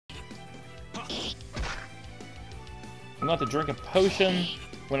I'm going to have to drink a potion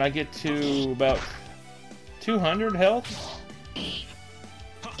when I get to about 200 health.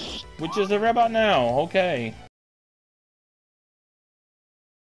 Which is right about now. Okay.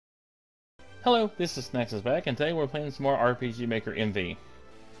 Hello, this is SNACKSISBACK, and today we're playing some more RPG Maker MV.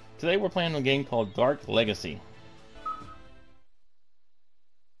 Today we're playing a game called Dark Legacy.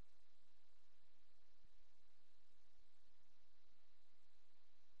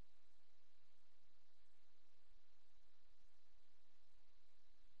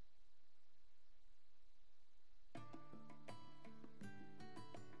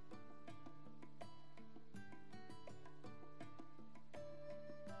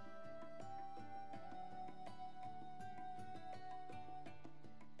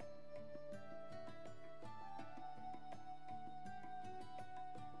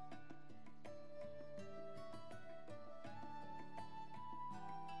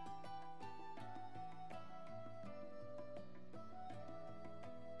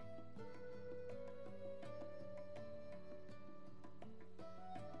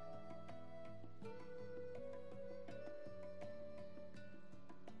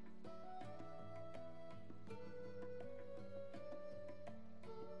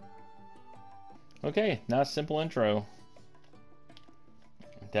 Okay, now simple intro.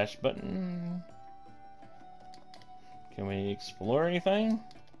 Dash button. Can we explore anything?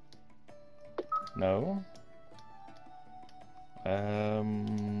 No.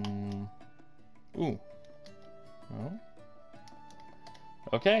 Ooh. Well.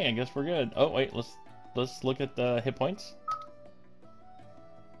 Okay, I guess we're good. Oh wait, let's look at the hit points.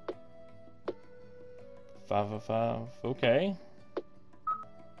 5 of 5. Okay.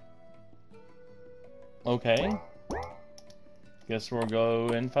 Okay. Guess we'll go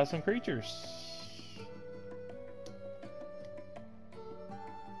and fight some creatures.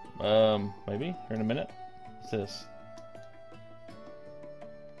 Maybe here in a minute. What's this?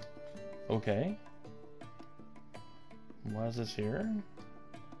 Okay. Why is this here?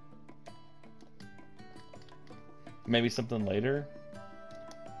 Maybe something later.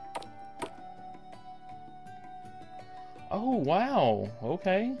 Oh wow.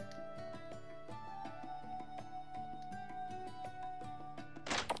 Okay.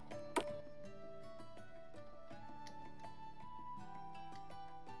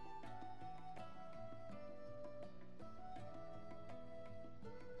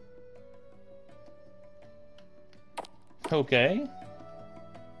 Okay.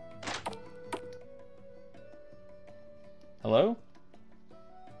 Hello?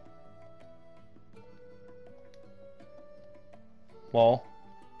 Wall.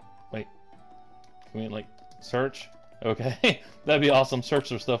 Wait. Can we, like, search? Okay. That'd be awesome. Search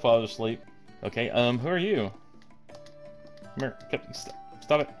some stuff while I was asleep. Okay, who are you? Come here.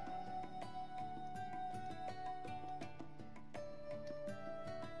 Stop it.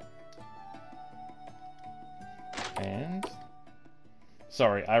 And...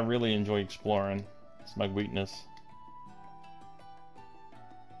 sorry, I really enjoy exploring. It's my weakness.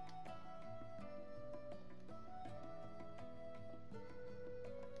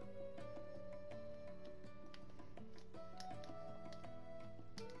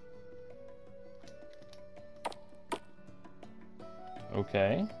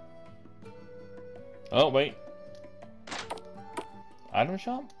 Okay. Oh, wait. Item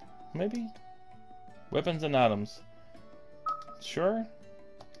shop? Maybe? Weapons and items. Sure.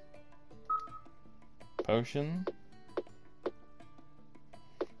 Potion.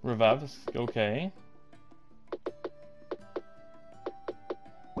 Revive. Okay.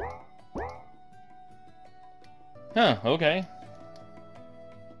 Huh, okay.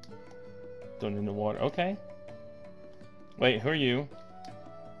 Don't need the water. Okay. Wait, who are you?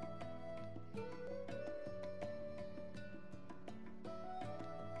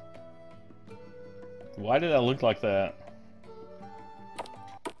 Why did I look like that?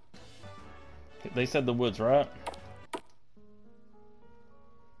 They said the woods, right?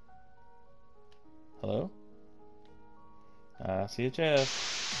 Hello? I see a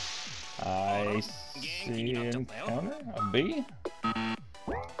chest. I see an encounter? A bee?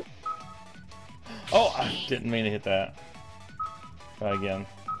 Oh, I didn't mean to hit that. Try again.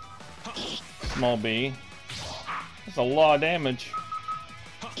 Small bee. That's a lot of damage.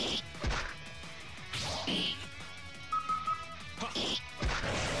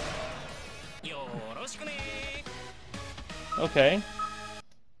 Okay.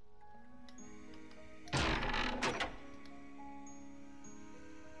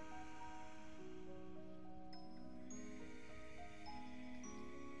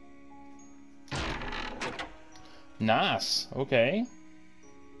 Nice. Okay.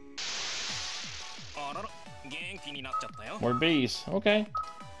 More bees. Okay.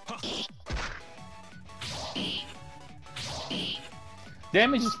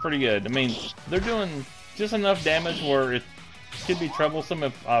 Damage is pretty good. I mean, they're doing just enough damage where it could be troublesome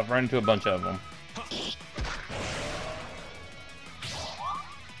if I've run into a bunch of them.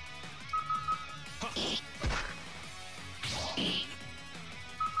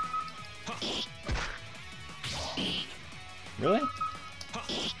 Really?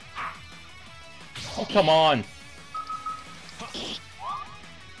 Oh, come on!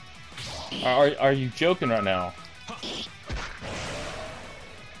 Are you joking right now?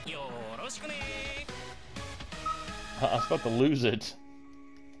 I was about to lose it.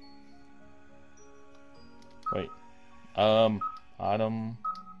 Wait. Item.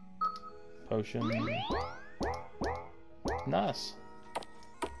 Potion. Nice.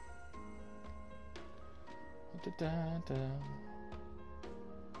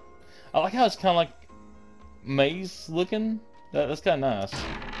 I like how it's kind of like maze looking. That's kind of nice.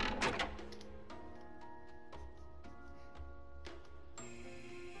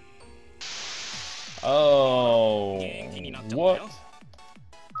 Oh, what?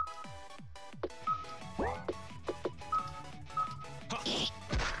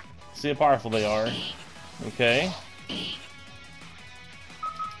 See how powerful they are. Okay. A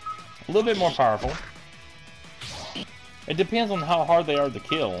little bit more powerful. It depends on how hard they are to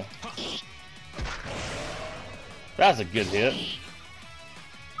kill. That's a good hit.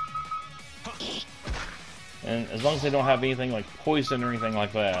 And as long as they don't have anything like poison or anything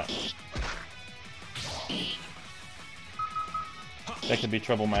like that. That could be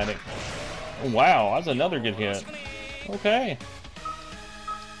troublematic. Oh, wow, that's another good hit. Okay.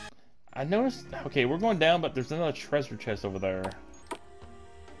 I noticed... Okay, we're going down, but there's another treasure chest over there.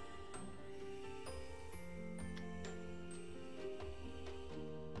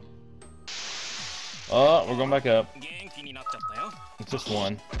 Oh, we're going back up. It's just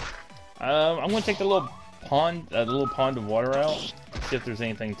one. I'm going to take the little pond of water out. See if there's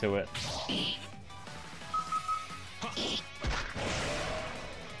anything to it.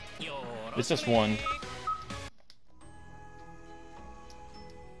 It's just one.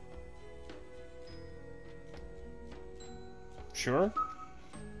 Sure.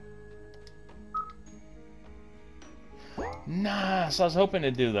 Nice. I was hoping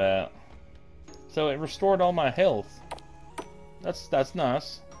to do that. So it restored all my health. That's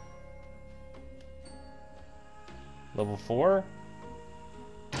nice. Level 4.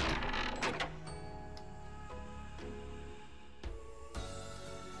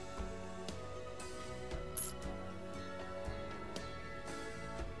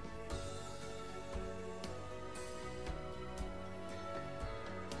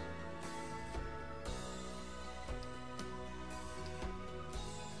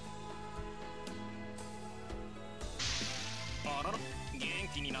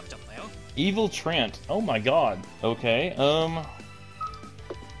 Evil Trent. Oh my god. Okay, I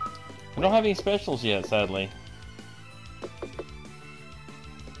don't have any specials yet, sadly.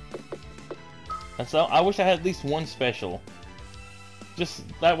 That's all. I wish I had at least one special. Just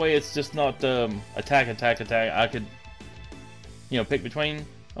that way it's just not attack. I could, you know, pick between.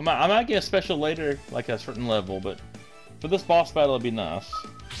 I might get a special later, like a certain level, but for this boss battle it'd be nice.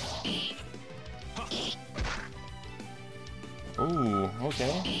 Ooh,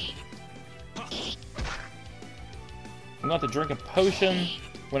 okay. I'm going to have to drink a potion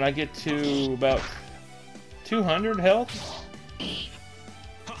when I get to about 200 health.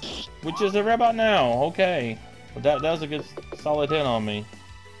 Which is right about now. Okay. But that was a good solid hit on me.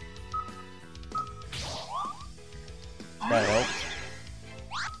 That helped.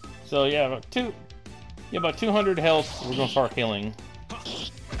 So yeah, about 200 health, we're going to start healing.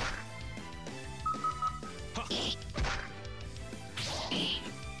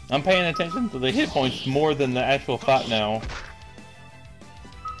 I'm paying attention to the hit points more than the actual fight now.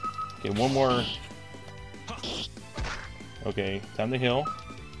 Okay, one more. Okay, time to heal.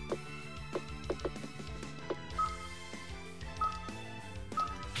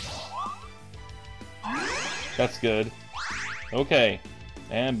 That's good. Okay,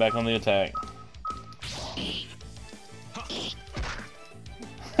 and back on the attack.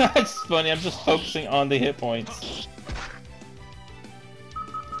 It's funny, I'm just focusing on the hit points.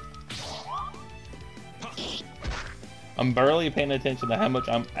 I'm barely paying attention to how much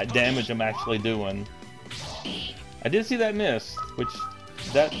damage I'm actually doing. I did see that miss, which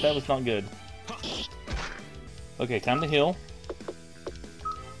that was not good. Okay, time to heal.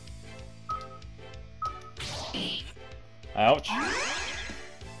 Ouch.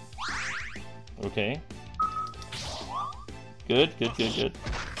 Okay. Good.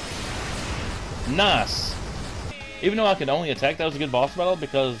 Nice. Even though I could only attack, that was a good boss battle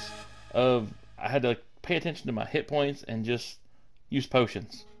because of I had to pay attention to my hit points and just use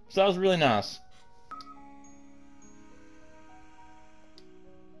potions. So that was really nice.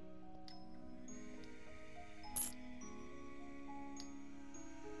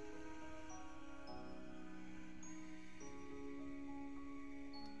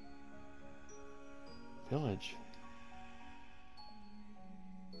 Village.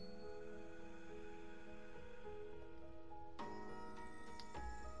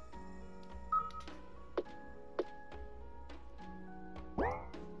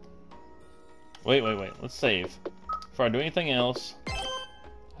 Wait. Let's save. Before I do anything else,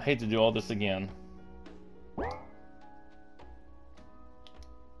 I hate to do all this again.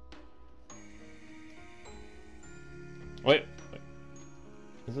 Wait.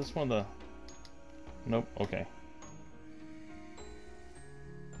 Is this one of the... Nope, okay.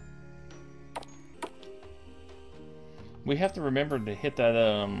 We have to remember to hit that,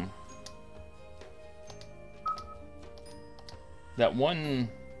 that one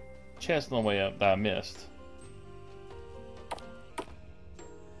chest on the way up that I missed.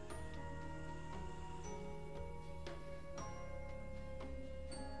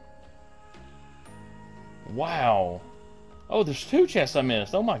 Wow. Oh, there's 2 chests I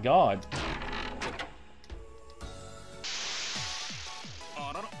missed. Oh my god.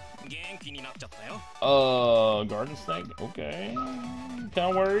 Garden snake? Okay.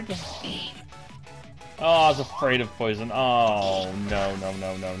 Kinda worried. Oh, I was afraid of poison. Oh, no.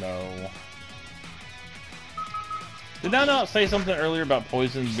 Did I not say something earlier about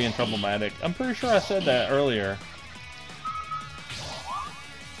poison being problematic? I'm pretty sure I said that earlier.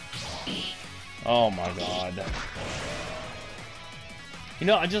 Oh my god. You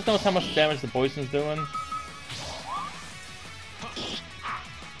know, I just noticed how much damage the poison's doing.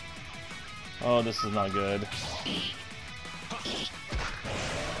 Oh, this is not good.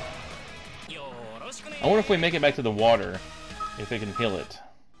 I wonder if we make it back to the water, if it can heal it.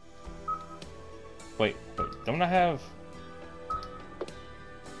 Wait, don't I have...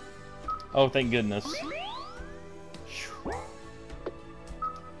 Oh, thank goodness.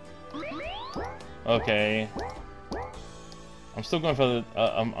 Okay. I'm still going for the...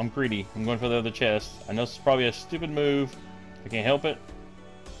 I'm greedy. I'm going for the other chest. I know this is probably a stupid move. I can't help it.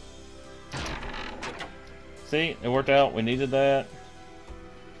 See? It worked out. We needed that.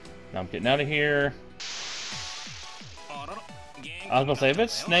 Now I'm getting out of here. I was gonna say, if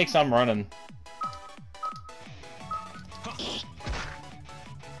it's snakes, I'm running.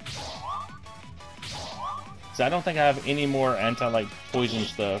 So I don't think I have any more anti-like poison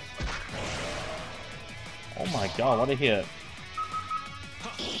stuff. Oh my god, what a hit.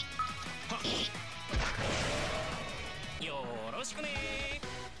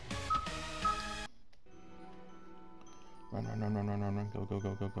 Run.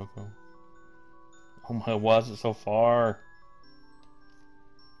 Go. Oh my, why is it so far?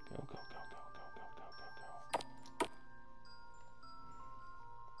 Go.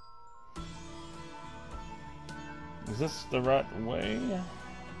 Is this the right way?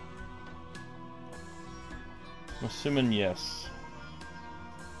 I'm assuming yes.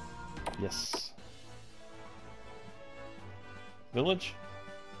 Yes. Village?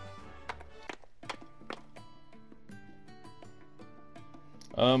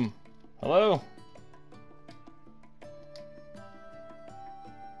 Hello?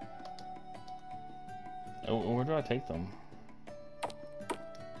 Oh, where do I take them?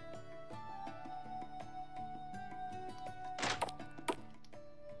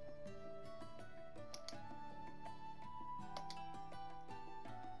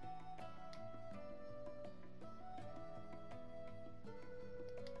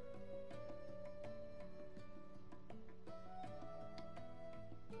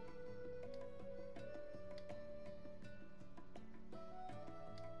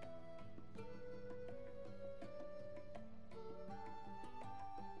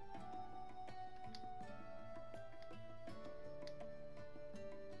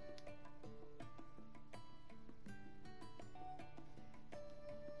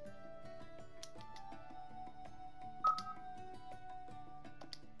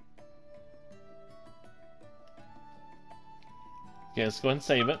 Okay, let's go ahead and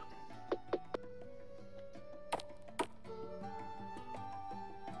save it.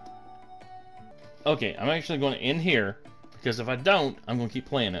 Okay, I'm actually going to end here, because if I don't, I'm going to keep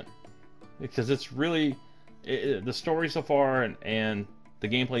playing it. Because it's really... the story so far and the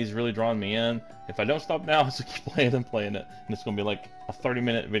gameplay is really drawing me in. If I don't stop now, I'll just keep playing it. And it's going to be like a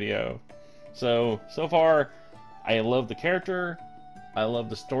 30-minute video. So far, I love the character. I love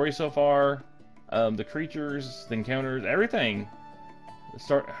the story so far. The creatures, the encounters, everything.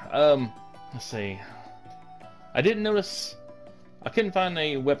 Let's see. I didn't notice. I couldn't find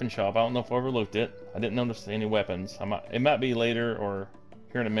a weapon shop. I don't know if I overlooked it. I didn't notice any weapons. It might be later or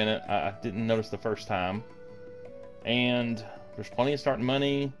here in a minute. I didn't notice the first time. And there's plenty of starting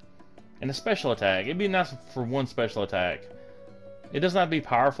money and a special attack. It'd be nice for one special attack. It does not have to be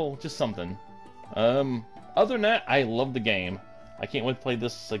powerful, just something. Other than that, I love the game. I can't wait to play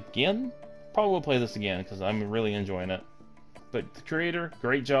this again. Probably will play this again because I'm really enjoying it. But the creator,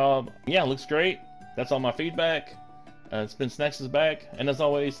 great job. Yeah, it looks great. That's all my feedback. It's been SNACKSISBACK, and as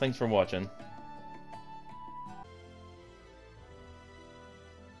always, thanks for watching.